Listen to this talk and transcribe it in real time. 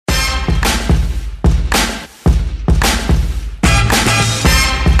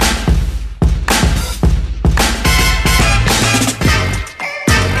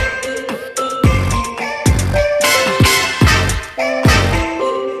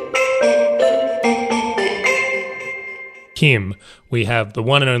him, we have the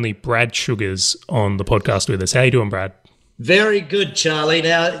one and only Brad Sugars on the podcast with us. How you doing, Brad? Very good, Charlie.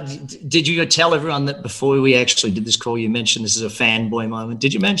 Now, did you tell everyone that before we actually did this call, you mentioned this is a fanboy moment?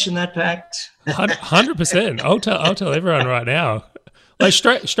 Did you mention that fact? 100%. I'll tell everyone right now. Like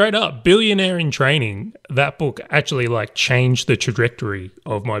straight up, Billionaire in Training. That book actually like changed the trajectory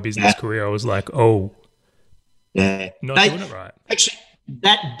of my business career. I was like, oh, yeah, not doing it right. Actually,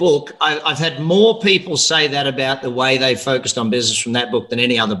 that book, I've had more people say that about the way they focused on business from that book than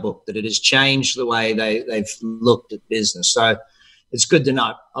any other book, that it has changed the way they've looked at business. So it's good to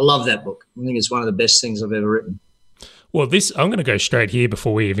know. I love that book. I think it's one of the best things I've ever written. Well, I'm going to go straight here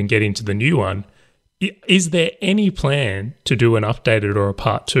before we even get into the new one. Is there any plan to do an updated or a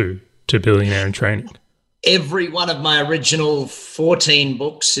part 2 to Billionaire in Training? Every one of my original 14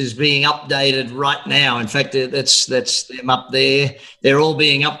 books is being updated right now. In fact, that's them up there. They're all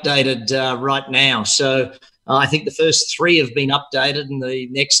being updated right now. So I think the first 3 have been updated, and the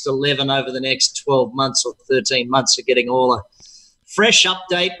next 11 over the next 12 months or 13 months are getting all a fresh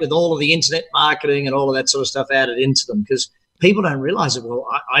update with all of the internet marketing and all of that sort of stuff added into them, because people don't realize it. Well,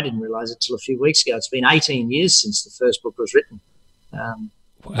 I didn't realize it till a few weeks ago. It's been 18 years since the first book was written. Wow,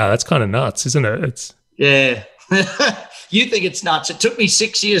 that's kind of nuts, isn't it? Yeah. You think it's nuts. It took me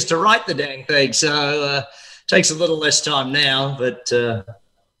 6 years to write the dang thing, so it takes a little less time now, but yeah.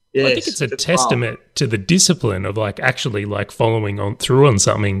 I think it's a testament to the discipline of like actually like following on through on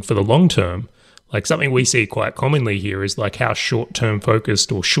something for the long term. Like something we see quite commonly here is like how short-term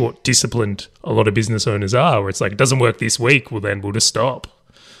focused or short disciplined a lot of business owners are, where it's like, it doesn't work this week, well then we'll just stop.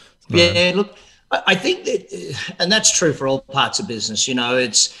 Yeah, look, I think that, and that's true for all parts of business,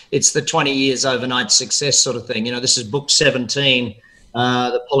 it's the 20 years overnight success sort of thing. This is book 17,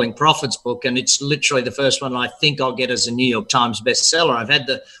 the Pulling Profits book, and it's literally the first one I think I'll get as a New York Times bestseller. I've had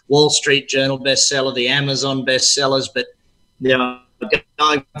the Wall Street Journal bestseller, the Amazon bestsellers, but,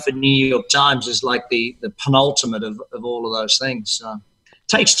 going for New York Times is like the penultimate of all of those things. So it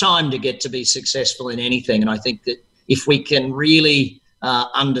takes time to get to be successful in anything, and I think that if we can really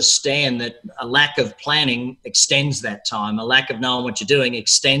understand that a lack of planning extends that time. A lack of knowing what you're doing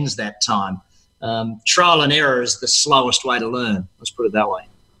extends that time. Trial and error is the slowest way to learn. Let's put it that way.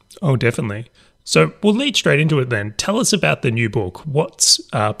 Oh, definitely. So we'll lead straight into it then. Tell us about the new book. What's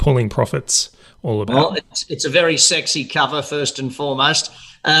Pulling Profits all about? Well, it's a very sexy cover, first and foremost.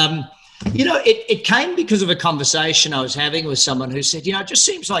 It came because of a conversation I was having with someone who said, it just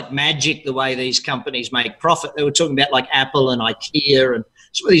seems like magic the way these companies make profit. They were talking about like Apple and IKEA and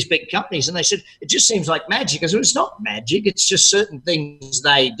some of these big companies. And they said, it just seems like magic. I said, it's not magic. It's just certain things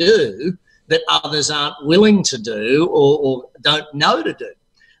they do that others aren't willing to do or don't know to do.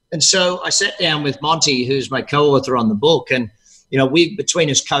 And so I sat down with Monty, who's my co-author on the book, and we, between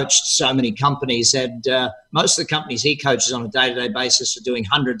us, coached so many companies, and most of the companies he coaches on a day-to-day basis are doing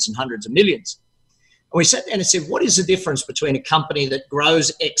hundreds and hundreds of millions. And we sat down and said, what is the difference between a company that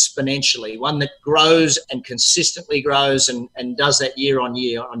grows exponentially, one that grows and consistently grows and does that year on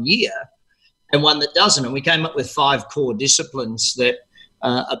year on year, and one that doesn't? And we came up with 5 core disciplines that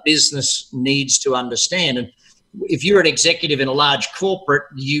a business needs to understand. And if you're an executive in a large corporate,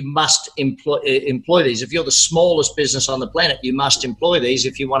 you must employ these. If you're the smallest business on the planet, you must employ these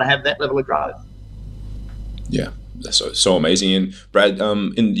if you want to have that level of growth. Yeah, that's so amazing. And Brad,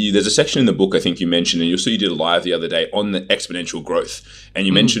 there's a section in the book I think you mentioned, and you did a live the other day on the exponential growth. And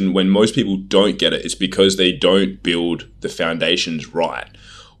you mentioned when most people don't get it, it's because they don't build the foundations right.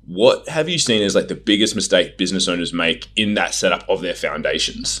 What have you seen as like the biggest mistake business owners make in that setup of their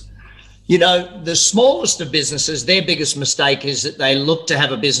foundations? The smallest of businesses, their biggest mistake is that they look to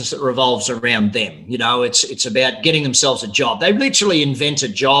have a business that revolves around them. It's about getting themselves a job. They literally invent a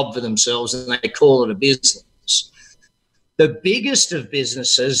job for themselves and they call it a business. The biggest of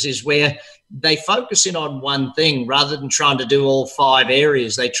businesses is where they focus in on one thing rather than trying to do all 5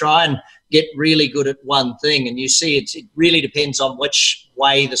 areas. They try and get really good at one thing. And you see, it really depends on which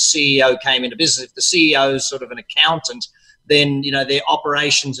way the CEO came into business. If the CEO is sort of an accountant, then, their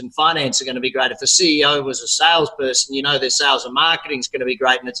operations and finance are going to be great. If the CEO was a salesperson, their sales and marketing is going to be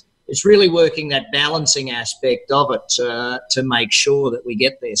great. And it's really working that balancing aspect of it to make sure that we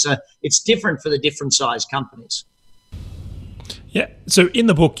get there. So it's different for the different size companies. Yeah. So in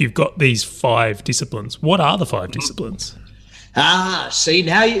the book, you've got these 5 disciplines. What are the 5 disciplines? See,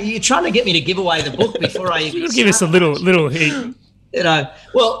 now you're trying to get me to give away the book before I even give us a little hint.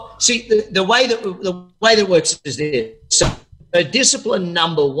 Well, see, the way that it works is this. So discipline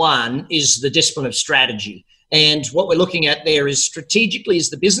number 1 is the discipline of strategy. And what we're looking at there is strategically, is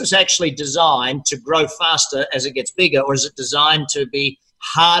the business actually designed to grow faster as it gets bigger, or is it designed to be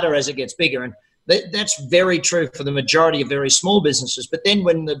harder as it gets bigger? And That's very true for the majority of very small businesses. But then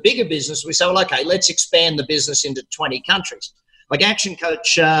when the bigger business, we say, well, okay, let's expand the business into 20 countries. Like Action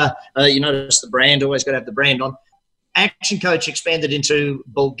Coach, you notice the brand, always got to have the brand on. Action Coach expanded into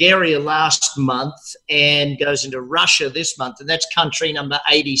Bulgaria last month and goes into Russia this month. And that's country number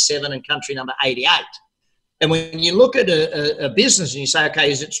 87 and country number 88. And when you look at a business and you say, okay,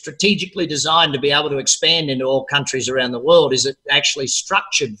 is it strategically designed to be able to expand into all countries around the world? Is it actually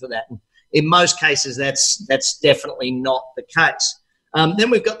structured for that? And in most cases, that's definitely not the case. Then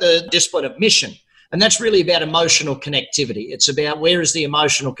we've got the discipline of mission. And that's really about emotional connectivity. It's about where is the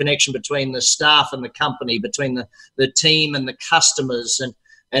emotional connection between the staff and the company, between the team and the customers,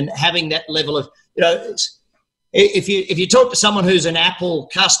 and having that level of, if you talk to someone who's an Apple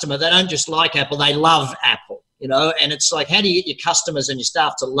customer, they don't just like Apple, they love Apple, and it's like, how do you get your customers and your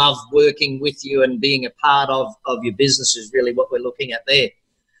staff to love working with you and being a part of your business is really what we're looking at there.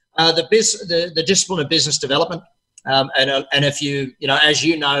 The discipline of business development. And if as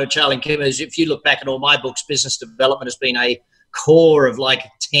you know, Charlie and Kim, if you look back at all my books, business development has been a core of like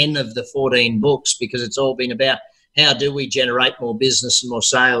 10 of the 14 books, because it's all been about how do we generate more business and more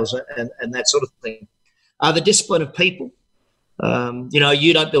sales and that sort of thing. The discipline of people.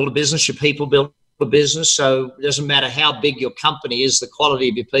 You don't build a business, your people build a business. So it doesn't matter how big your company is, the quality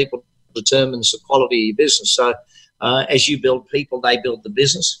of your people determines the quality of your business. So as you build people, they build the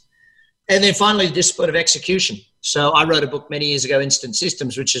business. And then finally, the discipline of execution. So I wrote a book many years ago, Instant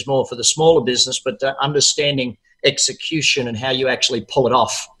Systems, which is more for the smaller business, but understanding execution and how you actually pull it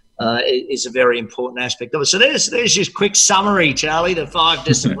off is a very important aspect of it. So there's just quick summary, Charlie, the 5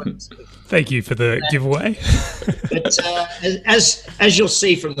 disciplines. Thank you for the giveaway. But as you'll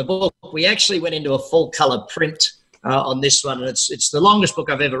see from the book, we actually went into a full color print on this one. And it's the longest book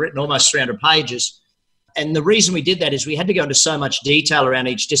I've ever written, almost 300 pages. And the reason we did that is we had to go into so much detail around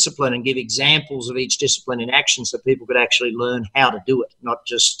each discipline and give examples of each discipline in action so people could actually learn how to do it, not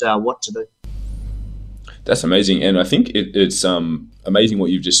just what to do. That's amazing, and I think it's amazing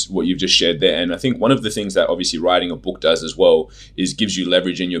what you've just shared there. And I think one of the things that obviously writing a book does as well is gives you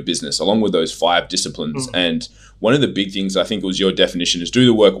leverage in your business, along with those 5 disciplines. Mm-hmm. And one of the big things I think was your definition is do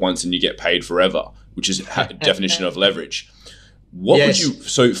the work once and you get paid forever, which is a definition of leverage.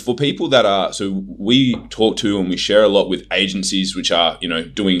 So for people we talk to and we share a lot with agencies which are,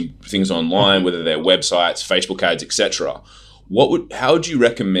 doing things online, whether they're websites, Facebook ads, etc. How would you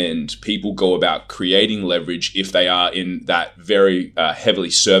recommend people go about creating leverage if they are in that very heavily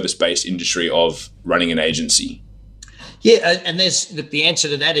service-based industry of running an agency? Yeah, and there's the answer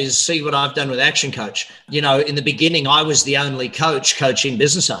to that is see what I've done with Action Coach. In the beginning, I was the only coach coaching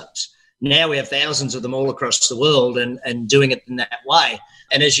business owners. Now we have thousands of them all across the world and doing it in that way.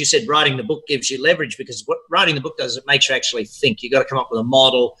 And as you said, writing the book gives you leverage, because what writing the book does, it makes you actually think. You've got to come up with a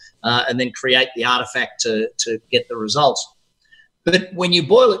model and then create the artifact to get the results. But when you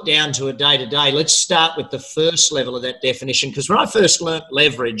boil it down to a day-to-day, let's start with the first level of that definition. Because when I first learnt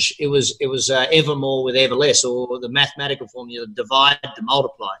leverage, it was ever more with ever less, or the mathematical formula, divide to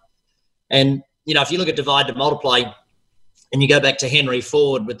multiply. And, if you look at divide to multiply, and you go back to Henry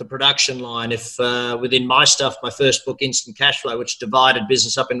Ford with the production line, if within my stuff, my first book, Instant Cash Flow, which divided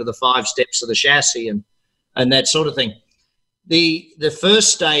business up into the 5 steps of the chassis and that sort of thing. The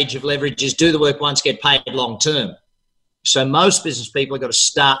first stage of leverage is do the work once, get paid long term. So most business people have got to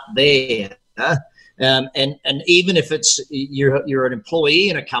start there. And even if it's you're an employee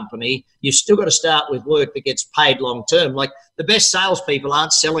in a company, you've still got to start with work that gets paid long term. Like the best salespeople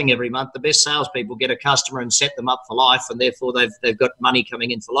aren't selling every month. The best salespeople get a customer and set them up for life, and therefore they've got money coming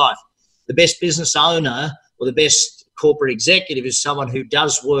in for life. The best business owner or the best corporate executive is someone who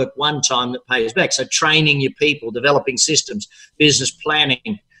does work one time that pays back. So training your people, developing systems, business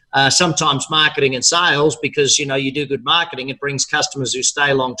planning. Sometimes marketing and sales, because, you do good marketing, it brings customers who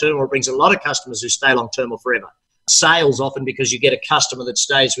stay long-term, or it brings a lot of customers who stay long-term or forever. Sales often because you get a customer that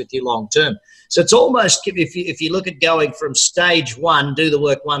stays with you long-term. So it's almost, if you look at going from stage 1, do the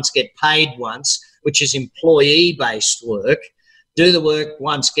work once, get paid once, which is employee-based work, do the work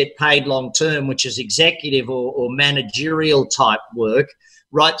once, get paid long-term, which is executive or managerial type work,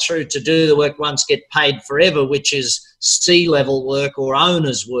 right through to do the work once, get paid forever, which is C-level work or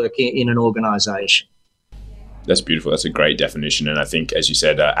owner's work in an organization. That's beautiful. That's a great definition. And I think, as you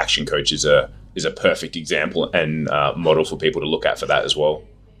said, Action Coach is a perfect example and model for people to look at for that as well.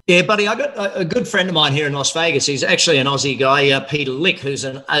 Yeah, buddy, I got a good friend of mine here in Las Vegas. He's actually an Aussie guy, Peter Lick, who's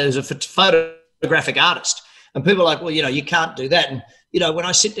a photographic artist. And people are like, well, you can't do that. And, when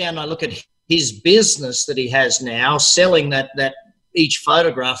I sit down and I look at his business that he has now, selling that each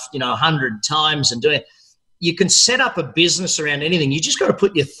photograph, 100 times and doing it, you can set up a business around anything. You just got to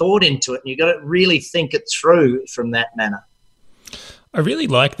put your thought into it, and you got to really think it through from that manner. I really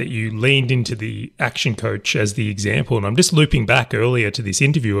like that you leaned into the action coach as the example. And I'm just looping back earlier to this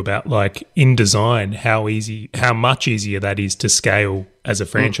interview about like in design, how much easier that is to scale as a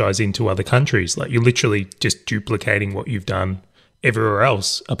franchise into other countries. Like you're literally just duplicating what you've done everywhere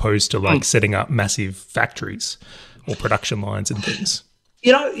else, opposed to like setting up massive factories or production lines and things.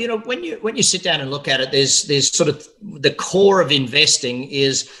 You know, when you sit down and look at it, there's sort of the core of investing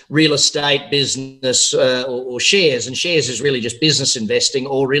is real estate, business, or shares, and shares is really just business investing,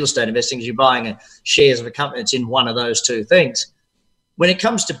 or real estate investing is you're buying shares of a company that's in one of those two things. When it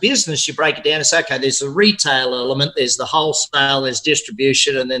comes to business, you break it down and say, okay, there's the retail element, there's the wholesale, there's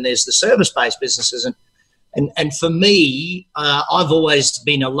distribution, and then there's the service-based businesses. And for me, I've always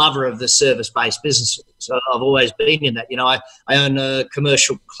been a lover of the service-based businesses. So I've always been in that. You know, I own a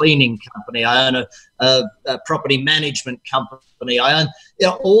commercial cleaning company. I own a property management company. I own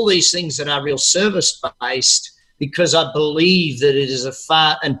all these things that are real service-based because I believe that it is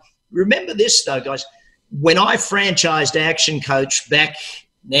and remember this, though, guys. When I franchised Action Coach back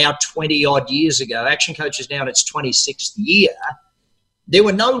now 20-odd years ago, Action Coach is now in its 26th year, there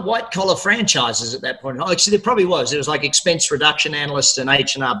were no white-collar franchises at that point. Actually, there probably was. There was like expense reduction analysts and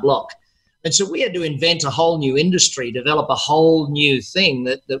H&R Block. And so we had to invent a whole new industry, develop a whole new thing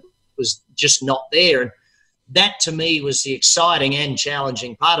that was just not there. And that, to me, was the exciting and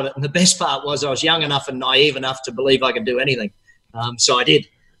challenging part of it. And the best part was I was young enough and naive enough to believe I could do anything. So I did.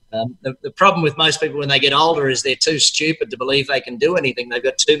 The problem with most people when they get older is they're too stupid to believe they can do anything. They've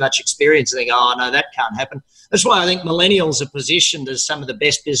got too much experience and they go, oh, no, that can't happen. That's why I think millennials are positioned as some of the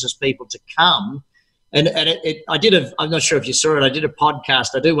best business people to come. And I'm not sure if you saw it, I did a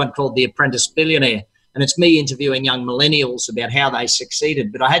podcast. I do one called The Apprentice Billionaire, and it's me interviewing young millennials about how they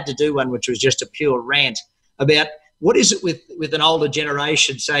succeeded. But I had to do one which was just a pure rant about what is it with an older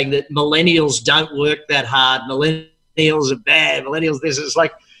generation saying that millennials don't work that hard, millennials are bad, millennials this. It's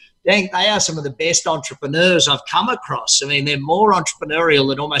like, dang, they are some of the best entrepreneurs I've come across. I mean, they're more entrepreneurial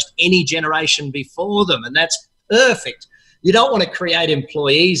than almost any generation before them, and that's perfect. You don't want to create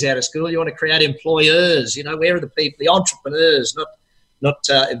employees out of school. You want to create employers. You know, where are the people, the entrepreneurs, not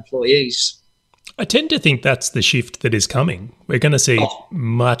employees? I tend to think that's the shift that is coming. We're going to see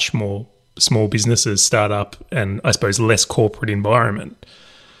much more small businesses start up and, I suppose, less corporate environment.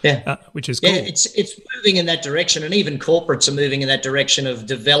 Yeah, which is cool. Yeah, it's moving in that direction, and even corporates are moving in that direction of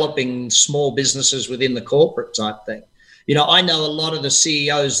developing small businesses within the corporate type thing. You know, I know a lot of the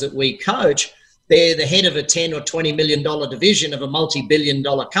CEOs that we coach. They're the head of a $10 or $20 million division of a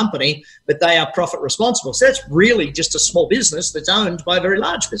multi-billion-dollar company, but they are profit responsible. So that's really just a small business that's owned by a very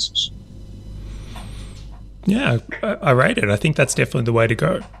large business. Yeah, I rate it. I think that's definitely the way to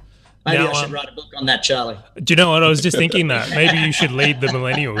go. Maybe I should write a book on that, Charlie. Do you know what? I was just thinking that. Maybe you should lead the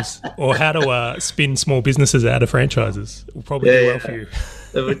millennials, or how to spin small businesses out of franchises. It will probably do well for you.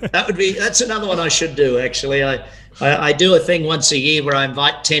 That's another one I should do, actually. I do a thing once a year where I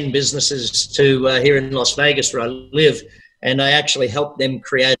invite 10 businesses to here in Las Vegas where I live, and I actually help them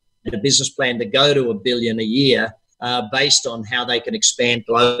create a business plan to go to $1 billion a year based on how they can expand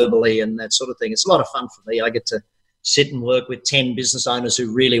globally and that sort of thing. It's a lot of fun for me. I get to sit and work with 10 business owners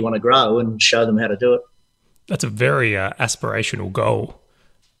who really want to grow and show them how to do it. That's a very aspirational goal.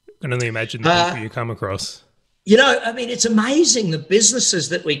 I can only imagine the people you come across. You know, I mean, it's amazing the businesses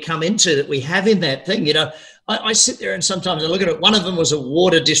that we come into that we have in that thing. You know, I sit there and sometimes I look at it. One of them was a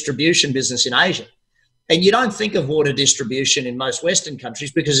water distribution business in Asia. And you don't think of water distribution in most Western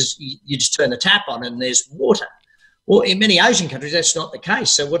countries because you just turn the tap on and there's water. Well, in many Asian countries, that's not the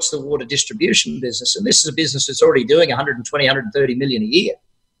case. So what's the water distribution business? And this is a business that's already doing 120, 130 million a year.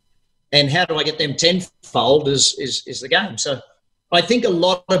 And how do I get them tenfold is the game. So I think a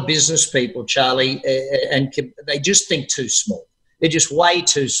lot of business people, Charlie, they just think too small. They're just way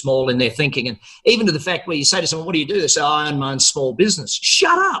too small in their thinking. And even to the fact where you say to someone, what do you do? They say, I own my own small business.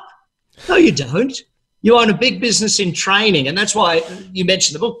 Shut up. No, you don't. You own a big business in training. And that's why you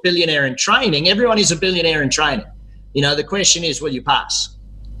mentioned the book, Billionaire in Training. Everyone is a billionaire in training. You know, the question is, will you pass?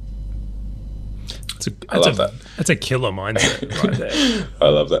 I love that. That's a killer mindset right there. I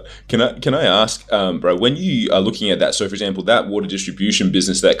love that. Can I ask, bro, when you are looking at that, so for example, that water distribution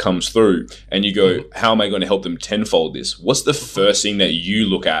business that comes through and you go, how am I going to help them tenfold this? What's the first thing that you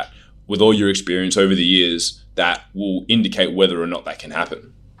look at with all your experience over the years that will indicate whether or not that can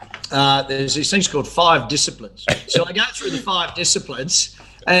happen? There's these things called 5 disciplines. So I go through the 5 disciplines.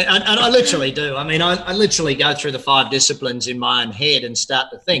 And I literally do. I mean, I literally go through the 5 disciplines in my own head and start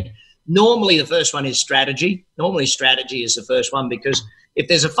to think. Normally, the first one is strategy. Normally, strategy is the first one because if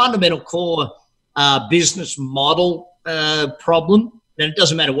there's a fundamental core business model problem, then it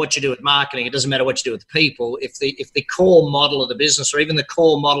doesn't matter what you do with marketing. It doesn't matter what you do with people. If the core model of the business, or even the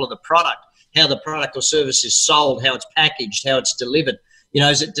core model of the product, how the product or service is sold, how it's packaged, how it's delivered,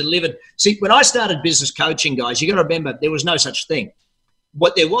 is it delivered? See, when I started business coaching, guys, you got to remember there was no such thing.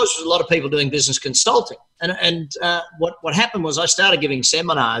 What there was a lot of people doing business consulting. And what happened was I started giving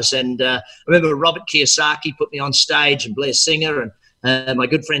seminars, and I remember Robert Kiyosaki put me on stage, and Blair Singer, and my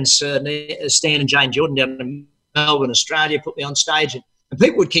good friends Stan and Jane Jordan down in Melbourne, Australia, put me on stage. And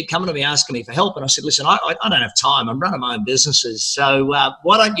people would keep coming to me asking me for help. And I said, listen, I don't have time. I'm running my own businesses. So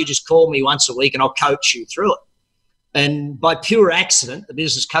why don't you just call me once a week and I'll coach you through it? And by pure accident, the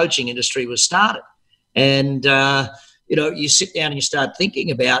business coaching industry was started. And you sit down and you start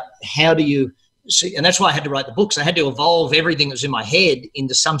thinking about how do you see, and that's why I had to write the books. I had to evolve everything that was in my head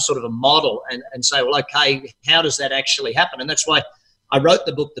into some sort of a model and say, well, okay, how does that actually happen? And that's why I wrote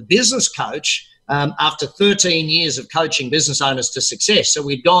the book, The Business Coach, after 13 years of coaching business owners to success. So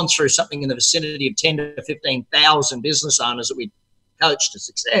we'd gone through something in the vicinity of 10 to 15,000 business owners that we'd coached to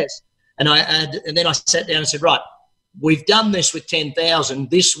success. And then I sat down and said, right, we've done this with 10,000.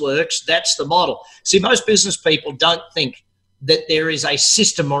 This works. That's the model. See, most business people don't think that there is a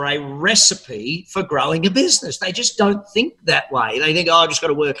system or a recipe for growing a business. They just don't think that way. They think, I've just got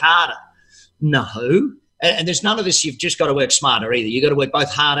to work harder. No. And there's none of this, you've just got to work smarter either. You've got to work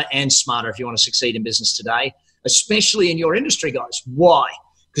both harder and smarter if you want to succeed in business today, especially in your industry, guys. Why?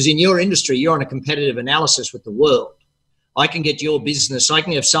 Because in your industry, you're on a competitive analysis with the world. I can get your business. I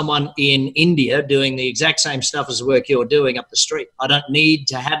can have someone in India doing the exact same stuff as the work you're doing up the street. I don't need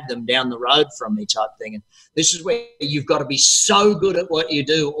to have them down the road from me type thing. And this is where you've got to be so good at what you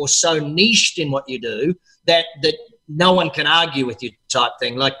do or so niched in what you do that no one can argue with you type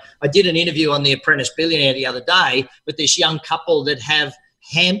thing. Like I did an interview on The Apprentice Billionaire the other day with this young couple that have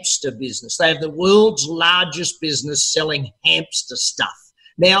hamster business. They have the world's largest business selling hamster stuff.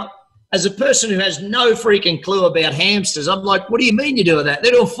 Now, as a person who has no freaking clue about hamsters, I'm like, what do you mean you do that?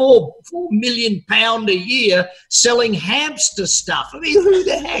 They're doing £4 million a year selling hamster stuff. I mean, who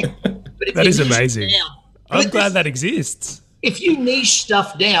the heck? But that is amazing. I'm glad that exists. If you niche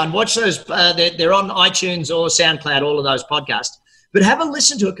stuff down, watch those. They're on iTunes or SoundCloud, all of those podcasts. But have a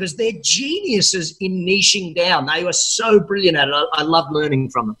listen to it because they're geniuses in niching down. They were so brilliant at it. I love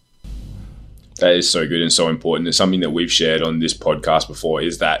learning from them. That is so good and so important. It's something that we've shared on this podcast before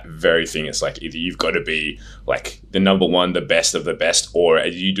is that very thing. It's like either you've got to be like the number one, the best of the best, or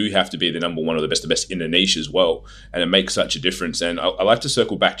you do have to be the number one or the best in a niche as well. And it makes such a difference. And I like to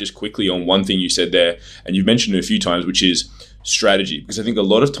circle back just quickly on one thing you said there, and you've mentioned it a few times, which is strategy. Because I think a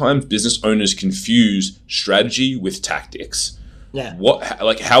lot of times business owners confuse strategy with tactics. Yeah.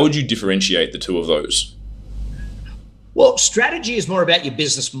 How would you differentiate the two of those? Well, strategy is more about your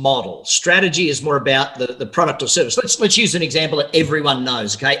business model. Strategy is more about the product or service. Let's use an example that everyone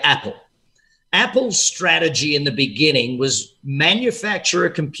knows, okay? Apple. Apple's strategy in the beginning was manufacture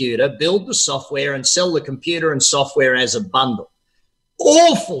a computer, build the software, and sell the computer and software as a bundle.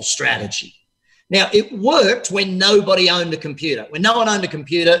 Awful strategy. Now, it worked when nobody owned a computer. When no one owned a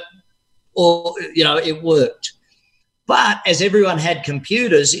computer, it worked. But as everyone had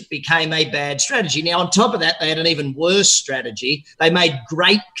computers, it became a bad strategy. Now, on top of that, they had an even worse strategy. They made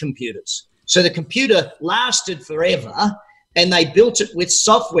great computers. So the computer lasted forever, and they built it with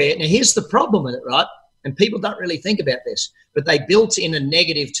software. Now, here's the problem with it, right? And people don't really think about this, but they built in a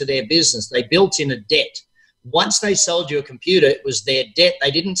negative to their business. They built in a debt. Once they sold you a computer, it was their debt.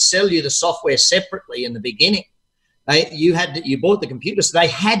 They didn't sell you the software separately in the beginning. You bought the computer, so they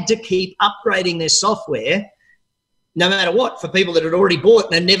had to keep upgrading their software no matter what, for people that had already bought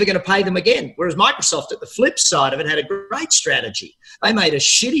and they're never going to pay them again. Whereas Microsoft, at the flip side of it, had a great strategy. They made a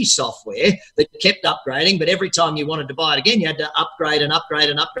shitty software that kept upgrading, but every time you wanted to buy it again, you had to upgrade and upgrade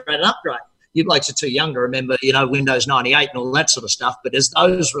and upgrade and upgrade. You blokes are too young to remember, Windows 98 and all that sort of stuff. But as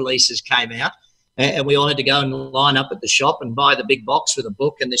those releases came out, and we all had to go and line up at the shop and buy the big box with a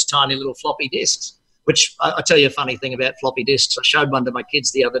book and this tiny little floppy disks. Which I'll tell you a funny thing about floppy disks. I showed one to my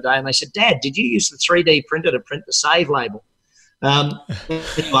kids the other day and they said, Dad, did you use the 3D printer to print the save label?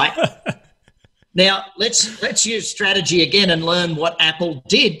 Anyway, now let's use strategy again and learn what Apple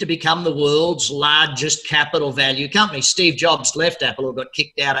did to become the world's largest capital value company. Steve Jobs left Apple or got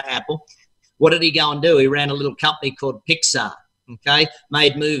kicked out of Apple. What did he go and do? He ran a little company called Pixar, okay?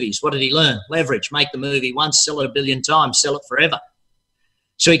 Made movies. What did he learn? Leverage. Make the movie once, sell it 1 billion times, sell it forever.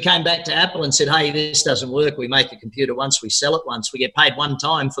 So he came back to Apple and said, hey, this doesn't work. We make a computer once, we sell it once. We get paid one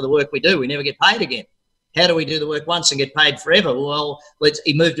time for the work we do. We never get paid again. How do we do the work once and get paid forever? Well,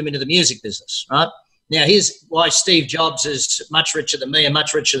 he moved him into the music business, right? Now, here's why Steve Jobs is much richer than me and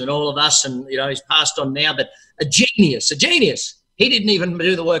much richer than all of us. And, he's passed on now, but a genius. He didn't even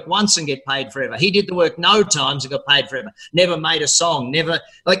do the work once and get paid forever. He did the work no times and got paid forever. Never made a song, they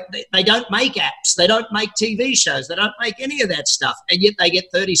don't make apps. They don't make TV shows. They don't make any of that stuff. And yet they get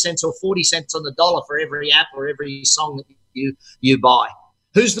 30 cents or 40 cents on the dollar for every app or every song that you buy.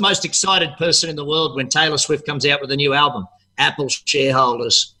 Who's the most excited person in the world when Taylor Swift comes out with a new album? Apple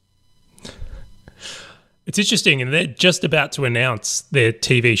shareholders. It's interesting, and they're just about to announce their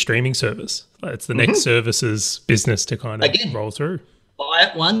TV streaming service. It's the next services business to kind of roll through. Buy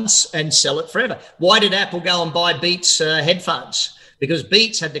it once and sell it forever. Why did Apple go and buy Beats headphones? Because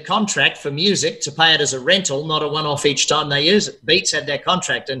Beats had the contract for music to pay it as a rental, not a one-off each time they use it. Beats had that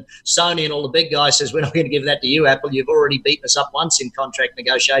contract, and Sony and all the big guys says, we're not going to give that to you, Apple. You've already beaten us up once in contract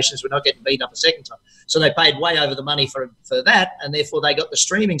negotiations. We're not getting beaten up a second time. So they paid way over the money for that, and therefore they got the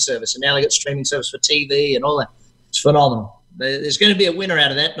streaming service, and now they got streaming service for TV and all that. It's phenomenal. There's going to be a winner out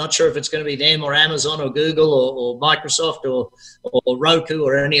of that. Not sure if it's going to be them or Amazon or Google or Microsoft or Roku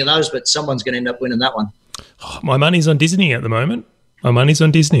or any of those, but someone's going to end up winning that one. Oh, my money's on Disney at the moment. My money's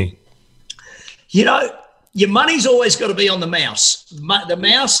on Disney. Your money's always got to be on the mouse. The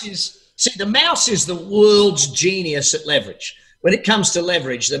mouse is the world's genius at leverage. When it comes to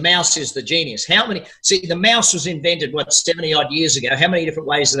leverage, the mouse is the genius. The mouse was invented, 70 odd years ago. How many different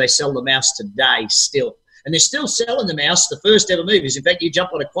ways do they sell the mouse today still? And they're still selling the mouse. The first ever movies. In fact, you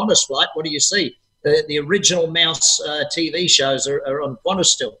jump on a Qantas flight, what do you see? The original mouse TV shows are on Qantas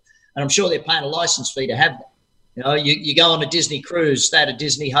still. And I'm sure they're paying a license fee to have them. You go on a Disney cruise, stay at a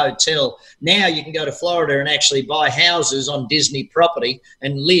Disney hotel. Now you can go to Florida and actually buy houses on Disney property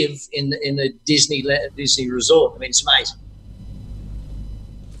and live in the Disney resort. I mean, it's amazing.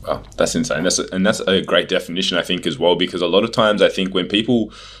 Wow, that's insane. That's a great definition, I think, as well, because a lot of times I think when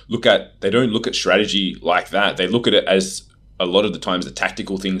people they don't look at strategy like that. They look at it as a lot of the times the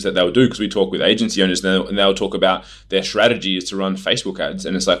tactical things that they'll do, because we talk with agency owners and they'll talk about their strategy is to run Facebook ads.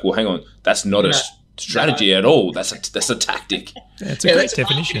 And it's like, well, hang on, that's not a strategy at all. That's a tactic. That's a great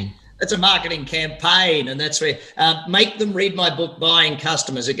definition. That's a marketing campaign, and that's where make them read my book, Buying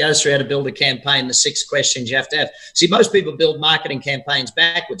Customers. It goes through how to build a campaign, the 6 questions you have to have. See, most people build marketing campaigns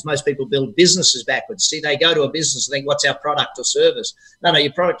backwards. Most people build businesses backwards. See, they go to a business and think, what's our product or service? No,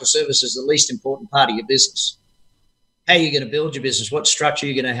 your product or service is the least important part of your business. How are you going to build your business? What structure are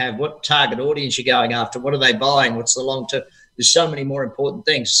you going to have? What target audience you're going after? What are they buying? What's the long term? There's so many more important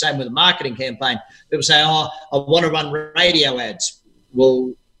things. Same with a marketing campaign. People say, I want to run radio ads.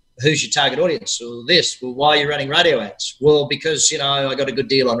 Well, who's your target audience? Well, why are you running radio ads? Well, because, I got a good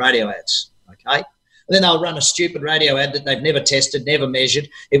deal on radio ads. Okay. And then they'll run a stupid radio ad that they've never tested, never measured.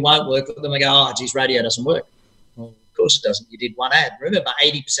 It won't work for them. They go, geez, radio doesn't work. Well, of course it doesn't. You did one ad. Remember,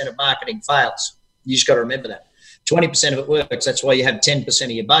 80% of marketing fails. You just got to remember that. 20% of it works. That's why you have 10%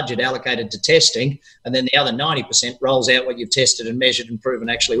 of your budget allocated to testing, and then the other 90% rolls out what you've tested and measured and proven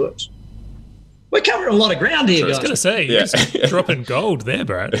actually works. We're covering a lot of ground here, guys. I was going to say, you're just dropping gold there,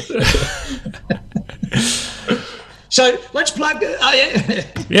 Brad. So let's plug.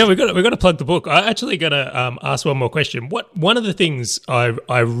 Yeah, we've got to plug the book. I actually got to ask one more question. One of the things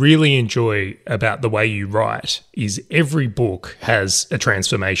I really enjoy about the way you write is every book has a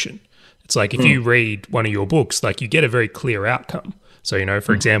transformation. It's like if you read one of your books, like you get a very clear outcome. So,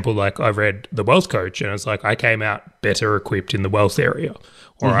 for example, like I read The Wealth Coach and it's like I came out better equipped in the wealth area.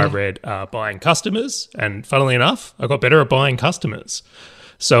 Or I read Buying Customers, and funnily enough, I got better at buying customers.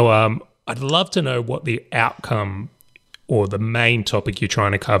 So I'd love to know what the outcome or the main topic you're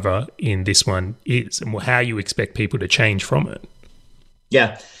trying to cover in this one is and how you expect people to change from it.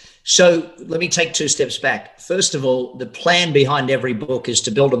 Yeah. So let me take 2 steps back. First of all, the plan behind every book is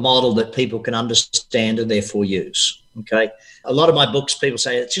to build a model that people can understand and therefore use. Okay. A lot of my books, people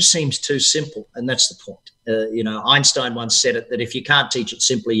say it just seems too simple. And that's the point. Einstein once said it, that if you can't teach it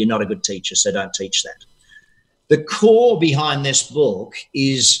simply, you're not a good teacher. So don't teach that. The core behind this book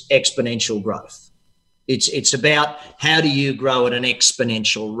is exponential growth. It's about how do you grow at an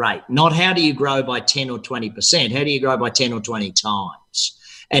exponential rate, not how do you grow by 10 or 20%. How do you grow by 10 or 20 times?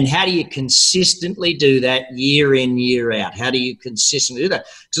 And how do you consistently do that year in, year out? How do you consistently do that?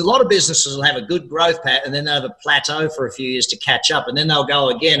 Because a lot of businesses will have a good growth path and then they'll have a plateau for a few years to catch up, and then they'll go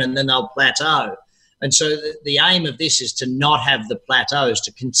again and then they'll plateau. And so the aim of this is to not have the plateaus,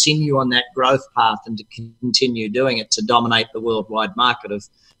 to continue on that growth path and to continue doing it to dominate the worldwide market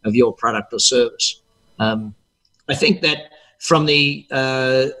of your product or service. I think that from the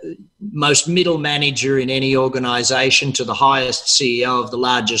most middle manager in any organization to the highest CEO of the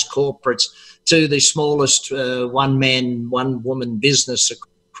largest corporates to the smallest one-man, one-woman business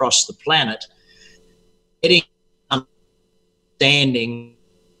across the planet, getting understanding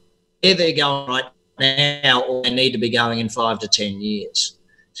where they're going right now or they need to be going in 5 to 10 years.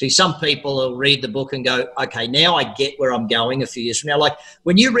 See, some people will read the book and go, okay, now I get where I'm going a few years from now. Like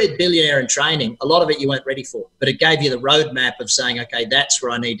when you read Billionaire in Training, a lot of it you weren't ready for, but it gave you the roadmap of saying, okay, that's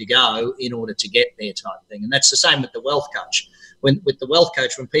where I need to go in order to get there type thing. And that's the same with the Wealth Coach. With the Wealth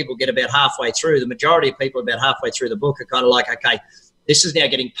Coach, when people get about halfway through, the majority of people about halfway through the book are kind of like, okay, this is now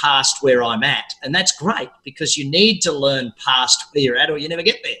getting past where I'm at. And that's great because you need to learn past where you're at or you never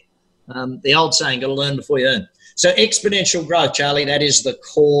get there. The old saying, got to learn before you earn. So exponential growth, Charlie, that is the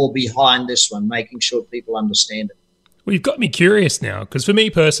core behind this one, making sure people understand it. Well, you've got me curious now, because for me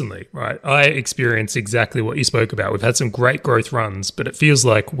personally, right, I experience exactly what you spoke about. We've had some great growth runs, but it feels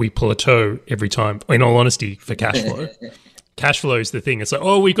like we plateau every time, in all honesty, for cash flow. Cash flow is the thing. It's like,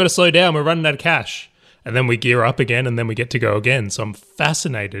 oh, we've got to slow down. We're running out of cash. And then we gear up again, and then we get to go again. So I'm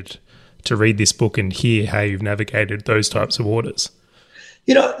fascinated to read this book and hear how you've navigated those types of waters.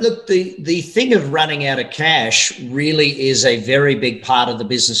 You know, look, the thing of running out of cash really is a very big part of the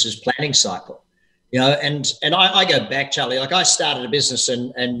business's planning cycle. You know, and I go back, Charlie, like I started a business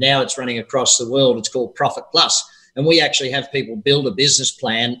and now it's running across the world. It's called Profit Plus. And we actually have people build a business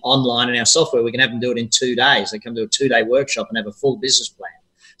plan online in our software. We can have them do it in 2 days. They come to a 2-day workshop and have a full business plan.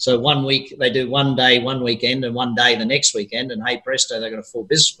 So 1 week, they do 1 day, 1 weekend, and 1 day the next weekend. And hey, presto, they've got a full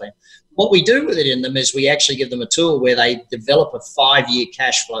business plan. What we do with it in them is we actually give them a tool where they develop a 5-year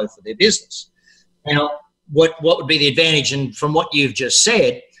cash flow for their business. Now, what would be the advantage? And from what you've just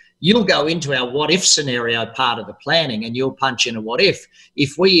said, you'll go into our what if scenario part of the planning and you'll punch in a what if.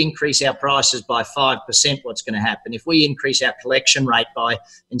 If we increase our prices by 5%, what's going to happen? If we increase our collection rate by,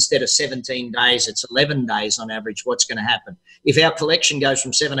 instead of 17 days, it's 11 days on average, what's going to happen? If our collection goes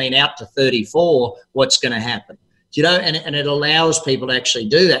from 17 out to 34, what's going to happen? You know, and it allows people to actually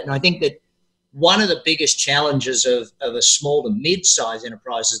do that. And I think that one of the biggest challenges of a small to mid-sized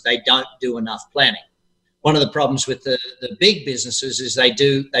enterprise is they don't do enough planning. One of the problems with the big businesses is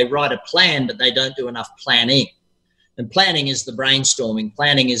they write a plan, but they don't do enough planning. And planning is the brainstorming.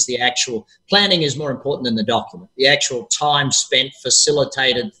 Planning is more important than the document. The actual time spent,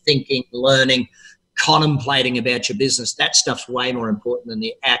 facilitated thinking, learning, contemplating about your business, that stuff's way more important than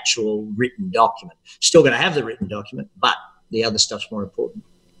the actual written document. Still going to have the written document, but the other stuff's more important.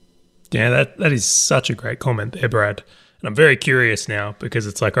 Yeah, that is such a great comment there, Brad. And I'm very curious now because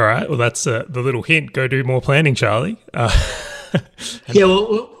it's like, all right, well, that's the little hint. Go do more planning, Charlie. Yeah,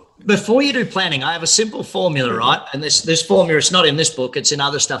 well, before you do planning, I have a simple formula, right? And this formula, it's not in this book. It's in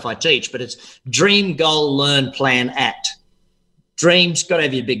other stuff I teach, but it's dream, goal, learn, plan, act. Dreams, got to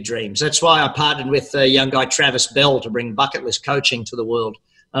have your big dreams. That's why I partnered with a young guy, Travis Bell, to bring bucket list coaching to the world.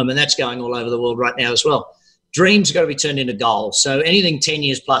 And that's going all over the world right now as well. Dreams got to be turned into goals. So anything 10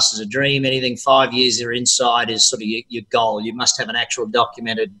 years plus is a dream. Anything 5 years or inside is sort of your goal. You must have an actual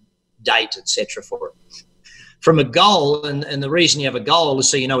documented date, etc. for it. From a goal, and the reason you have a goal is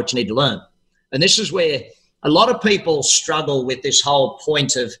so you know what you need to learn. And this is where a lot of people struggle with this whole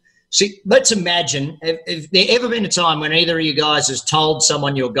point of, see, let's imagine, if there ever been a time when either of you guys has told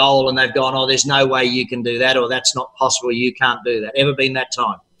someone your goal and they've gone, oh, there's no way you can do that, or that's not possible, you can't do that. Ever been that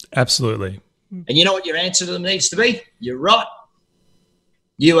time? Absolutely. And you know what your answer to them needs to be? You're right.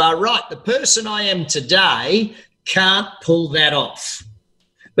 You are right. The person I am today can't pull that off.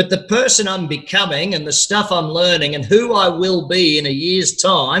 But the person I'm becoming and the stuff I'm learning and who I will be in a year's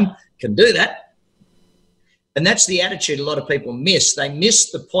time can do that. And that's the attitude a lot of people miss. They miss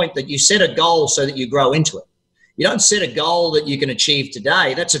the point that you set a goal so that you grow into it. You don't set a goal that you can achieve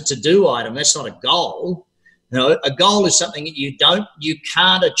today. That's a to-do item. That's not a goal. You know, a goal is something that you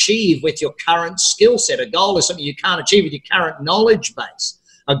can't achieve with your current skill set. A goal is something you can't achieve with your current knowledge base.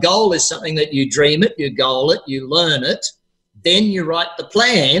 A goal is something that you dream it, you goal it, you learn it, then you write the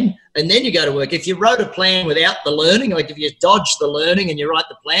plan, and then you go to work. If you wrote a plan without the learning, like if you dodge the learning and you write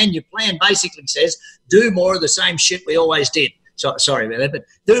the plan, your plan basically says, do more of the same shit we always did. So, sorry about that, but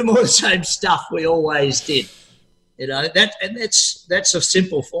do more of the same stuff we always did. You know, that's a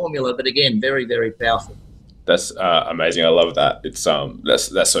simple formula, but again, very, very powerful. That's amazing. I love that. It's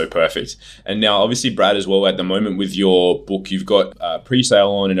that's so perfect. And now, obviously, Brad, as well, at the moment with your book, you've got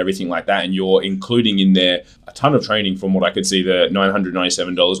pre-sale on and everything like that, and you're including in there a ton of training. From what I could see, the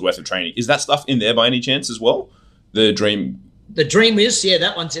 $997 worth of training. Is that stuff in there by any chance as well? The dream is, yeah,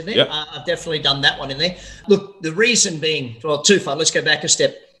 that one's in there. Yep. I've definitely done that one in there. Look, the reason being, well, twofold. Let's go back a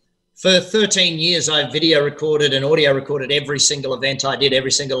step. For 13 years, I video recorded and audio recorded every single event I did,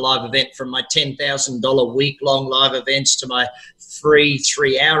 every single live event, from my $10,000 week-long live events to my free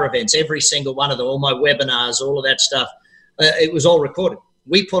 3-hour events, every single one of them, all my webinars, all of that stuff. It was all recorded.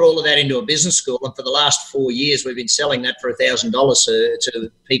 we put all of that into a business school, and for the last 4 years, we've been selling that for $1,000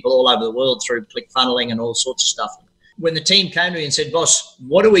 to people all over the world through ClickFunneling and all sorts of stuff. When the team came to me and said, "Boss,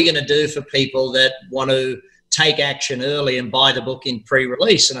 what are we going to do for people that want to take action early and buy the book in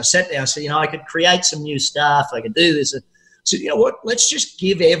pre-release?" And I sat down and said, I could create some new stuff. I could do this. So you know what? Let's just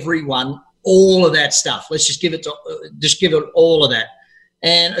give everyone all of that stuff. Let's just give it all of that.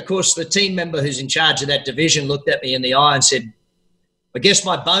 And of course, the team member who's in charge of that division looked at me in the eye and said, "I guess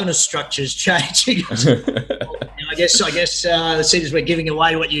my bonus structure's changing." I guess, as soon as we're giving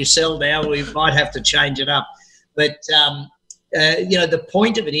away what you sell now, we might have to change it up. But, the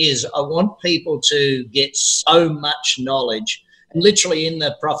point of it is I want people to get so much knowledge. And literally in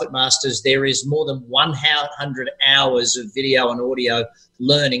the Profit Masters, there is more than 100 hours of video and audio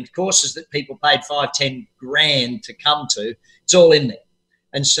learning courses that people paid 5-10 grand to come to. It's all in there.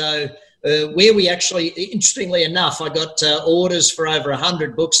 And so where we actually, interestingly enough, I got orders for over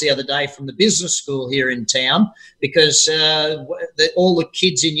 100 books the other day from the business school here in town, because all the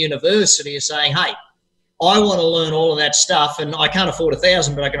kids in university are saying, "Hey, I want to learn all of that stuff, and I can't afford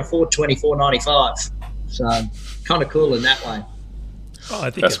 1,000, but I can afford $24.95. So kind of cool in that way. Oh, I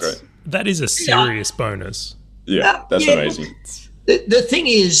think that's great. That is a serious bonus. Yeah, that's amazing. The thing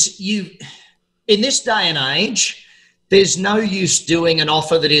is, in this day and age, there's no use doing an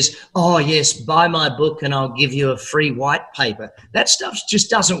offer that is, "Oh, yes, buy my book and I'll give you a free white paper." That stuff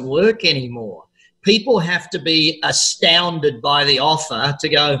just doesn't work anymore. People have to be astounded by the offer to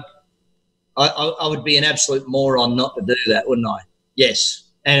go, I would be an absolute moron not to do that, wouldn't I? Yes.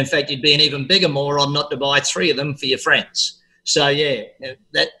 And in fact, you'd be an even bigger moron not to buy 3 of them for your friends. So, yeah,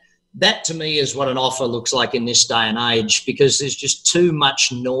 that to me is what an offer looks like in this day and age, because there's just too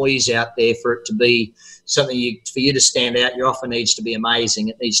much noise out there for it to be something for you to stand out. Your offer needs to be amazing.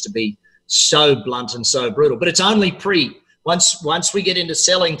 It needs to be so blunt and so brutal. But it's only once we get into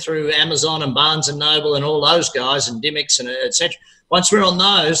selling through Amazon and Barnes and Noble and all those guys and Dymocks and et cetera, once we're on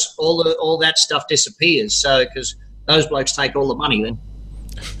those, all that stuff disappears. So, because those blokes take all the money then.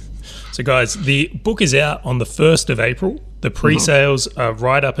 So, guys, the book is out on the 1st of April. The pre-sales are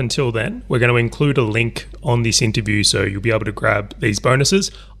right up until then. We're going to include a link on this interview so you'll be able to grab these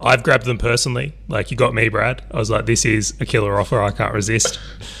bonuses. I've grabbed them personally. Like, you got me, Brad. I was like, this is a killer offer. I can't resist.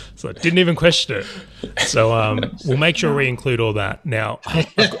 So I didn't even question it. So we'll make sure we include all that. Now,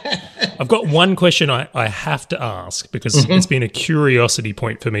 I've got one question I have to ask, because it's been a curiosity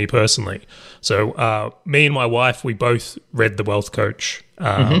point for me personally. So me and my wife, we both read The Wealth Coach,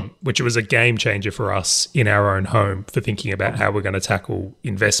 which was a game changer for us in our own home for thinking about how we're going to tackle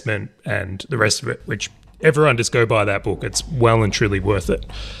investment and the rest of it, which everyone just go buy that book. It's well and truly worth it.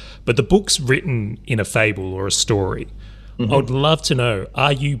 But the book's written in a fable or a story. I would love to know,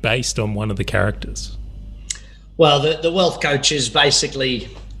 are you based on one of the characters? Well, the Wealth Coach is basically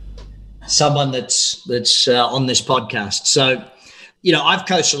someone that's on this podcast. So, I've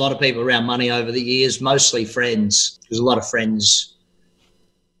coached a lot of people around money over the years, mostly friends. There's a lot of friends.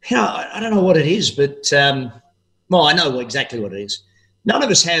 I don't know what it is, but, I know exactly what it is. None of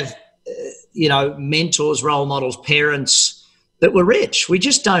us have, mentors, role models, parents that were rich. We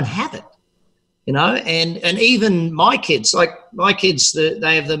just don't have it. And even my kids,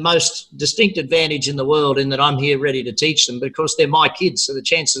 they have the most distinct advantage in the world in that I'm here ready to teach them because they're my kids. So the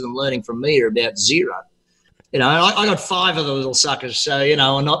chances of them learning from me are about 0. I got 5 of the little suckers. So,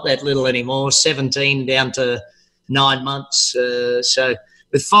 I'm not that little anymore, 17 down to 9 months. So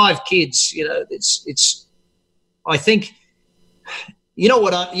with 5 kids, it's, I think,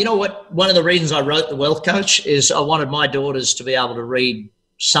 one of the reasons I wrote The Wealth Coach is I wanted my daughters to be able to read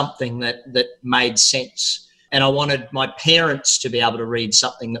something that made sense. And I wanted my parents to be able to read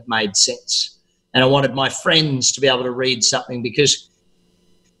something that made sense. And I wanted my friends to be able to read something, because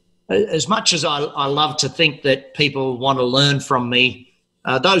as much as I love to think that people want to learn from me,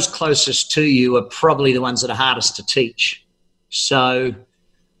 those closest to you are probably the ones that are hardest to teach. So,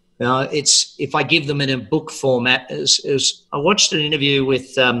 it's, if I give them in a book format, as I watched an interview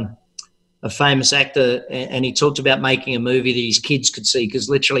with a famous actor, and he talked about making a movie that his kids could see, because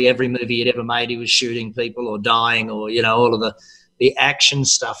literally every movie he'd ever made, he was shooting people or dying or, all of the action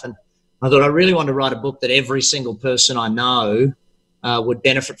stuff. And I thought I really want to write a book that every single person I know would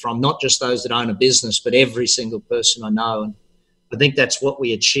benefit from, not just those that own a business, but every single person I know. And I think that's what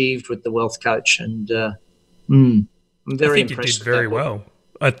we achieved with The Wealth Coach. And I'm very impressed. You did very well.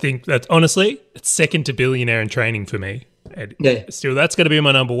 I think that, honestly, it's second to Billionaire in Training for me. Still, that's going to be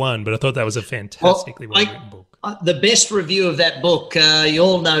my number 1, but I thought that was a fantastically well-written book. The best review of that book, you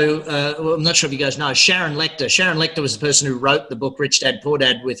all know, I'm not sure if you guys know, Sharon Lechter. Sharon Lechter was the person who wrote the book Rich Dad, Poor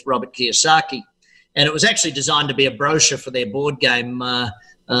Dad with Robert Kiyosaki. And it was actually designed to be a brochure for their board game,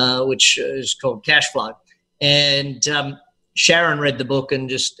 which is called Cashflow. And Sharon read the book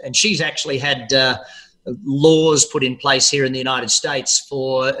and she's actually had laws put in place here in the United States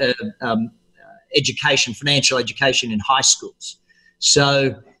for education, financial education in high schools.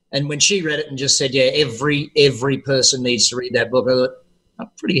 So, and when she read it and just said, yeah, every person needs to read that book, I thought, I'm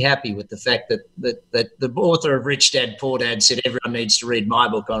pretty happy with the fact that the author of Rich Dad, Poor Dad said everyone needs to read my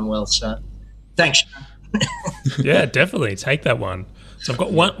book on wealth. So thanks, Sharon. Yeah, definitely. Take that one. So I've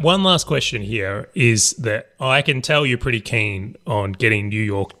got one last question here, is that I can tell you're pretty keen on getting New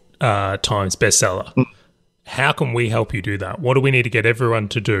York Times bestseller. How can we help you do that? What do we need to get everyone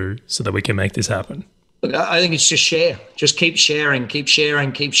to do so that we can make this happen? Look, I think it's just share. Just keep sharing.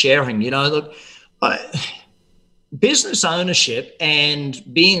 You know, look, business ownership and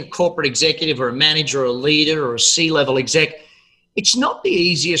being a corporate executive or a manager or a leader or a C-level exec, it's not the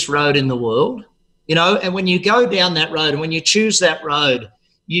easiest road in the world, you know, and when you go down that road and when you choose that road,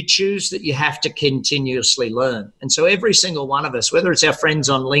 you choose that you have to continuously learn. And so every single one of us, whether it's our friends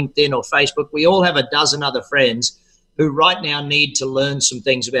on LinkedIn or Facebook, we all have a dozen other friends who right now need to learn some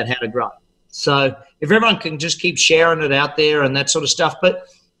things about how to grow. So if everyone can just keep sharing it out there and that sort of stuff, but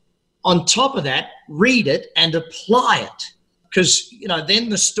on top of that, read it and apply it. Because, you know, then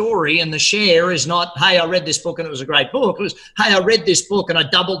the story and the share is not, hey, I read this book and it was a great book. It was, hey, I read this book and I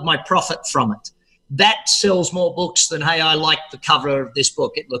doubled my profit from it. That sells more books than, hey, I like the cover of this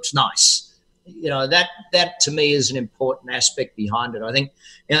book. It looks nice. You know, that to me is an important aspect behind it. I think,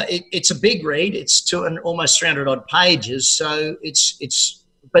 you know, it's a big read. It's almost 300 odd pages. So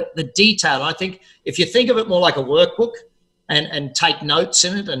but the detail, I think if you think of it more like a workbook, and take notes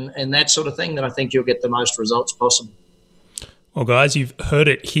in it and that sort of thing, then I think you'll get the most results possible. Well, guys, you've heard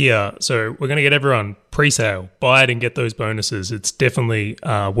it here. So we're going to get everyone pre-sale, buy it and get those bonuses. It's definitely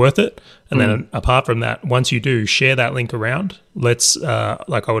worth it. And then apart from that, once you do, share that link around. Let's, I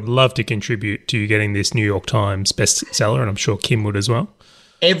would love to contribute to you getting this New York Times bestseller, and I'm sure Kim would as well.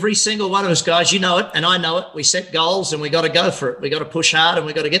 Every single one of us, guys, you know it, and I know it. We set goals and we got to go for it. We got to push hard and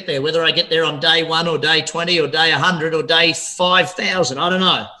we got to get there. Whether I get there on day 1 or day 20 or day 100 or day 5,000, I don't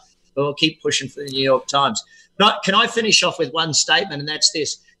know. But we'll keep pushing for the New York Times. But can I finish off with one statement, and that's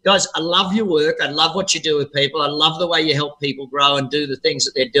this. Guys, I love your work. I love what you do with people. I love the way you help people grow and do the things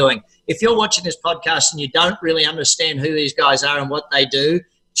that they're doing. If you're watching this podcast and you don't really understand who these guys are and what they do,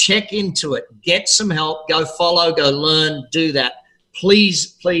 check into it. Get some help. Go follow, go learn, do that. Please,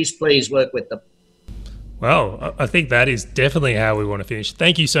 please, please work with them. Well, I think that is definitely how we want to finish.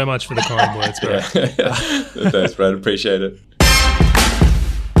 Thank you so much for the kind words, bro. Thanks, Brad. Appreciate it.